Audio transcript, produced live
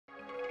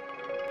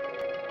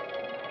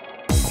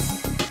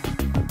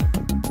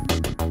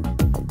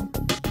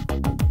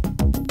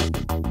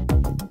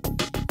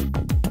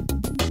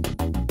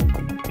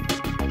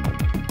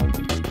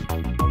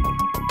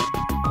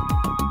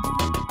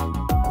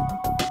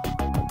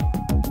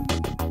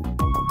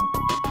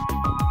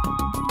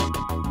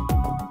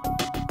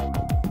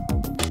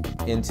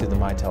into the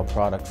Mitel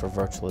product for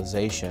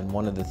virtualization,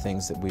 one of the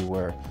things that we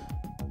were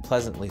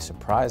pleasantly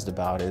surprised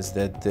about is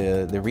that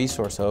the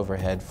resource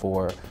overhead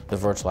for the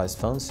virtualized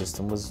phone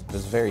system was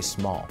very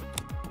small.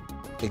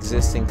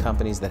 Existing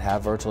companies that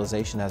have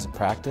virtualization as a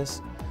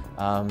practice,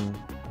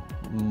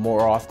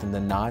 more often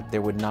than not,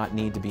 there would not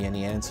need to be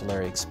any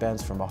ancillary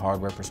expense from a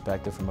hardware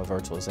perspective, from a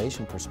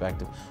virtualization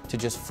perspective, to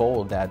just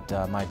fold that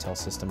Mitel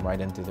system right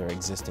into their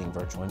existing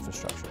virtual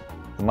infrastructure.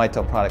 The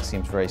Mitel product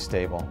seems very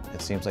stable.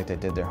 It seems like they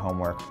did their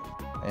homework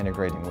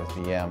integrating with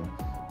VM.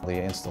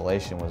 The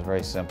installation was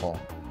very simple.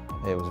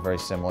 It was very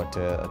similar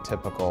to a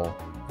typical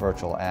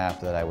virtual app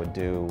that I would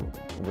do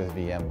with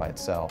VM by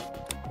itself.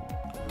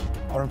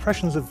 Our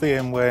impressions of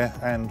VMware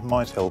and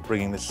Mitel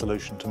bringing this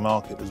solution to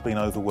market has been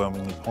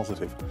overwhelmingly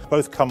positive.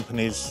 Both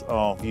companies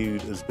are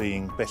viewed as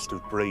being best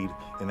of breed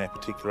in their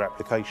particular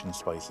application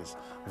spaces.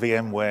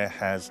 VMware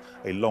has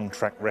a long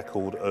track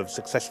record of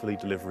successfully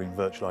delivering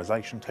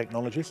virtualization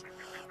technologies.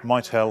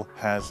 Mitel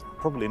has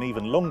probably an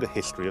even longer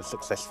history of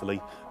successfully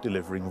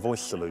delivering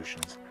voice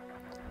solutions.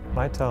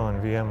 Mitel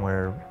and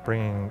VMware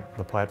bringing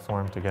the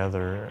platform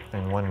together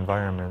in one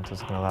environment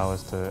is going to allow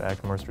us to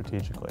act more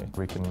strategically.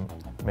 We can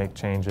make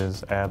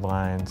changes, add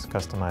lines,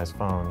 customize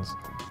phones.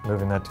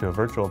 Moving that to a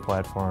virtual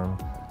platform,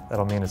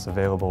 that'll mean it's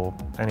available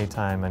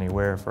anytime,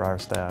 anywhere for our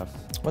staff.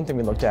 One thing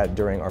we looked at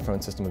during our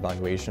phone system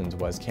evaluations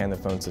was, can the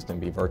phone system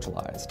be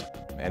virtualized?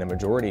 And a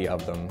majority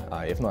of them,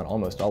 if not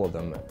almost all of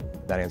them,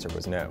 that answer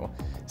was no.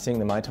 Seeing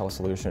the Mitel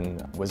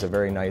solution was a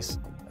very nice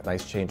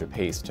change of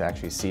pace to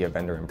actually see a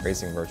vendor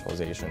embracing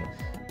virtualization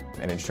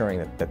and ensuring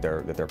that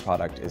their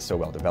product is so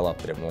well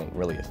developed that it won't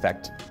really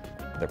affect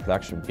their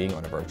production being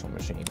on a virtual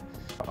machine.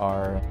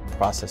 Our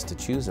process to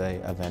choose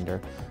a vendor,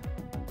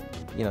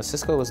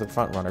 Cisco was the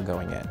front runner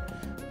going in.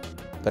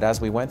 But as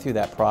we went through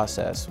that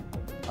process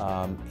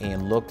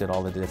and looked at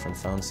all the different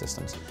phone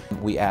systems,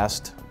 we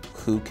asked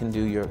who can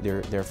do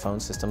their phone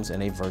systems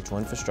in a virtual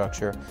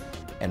infrastructure,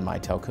 and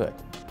Mitel could.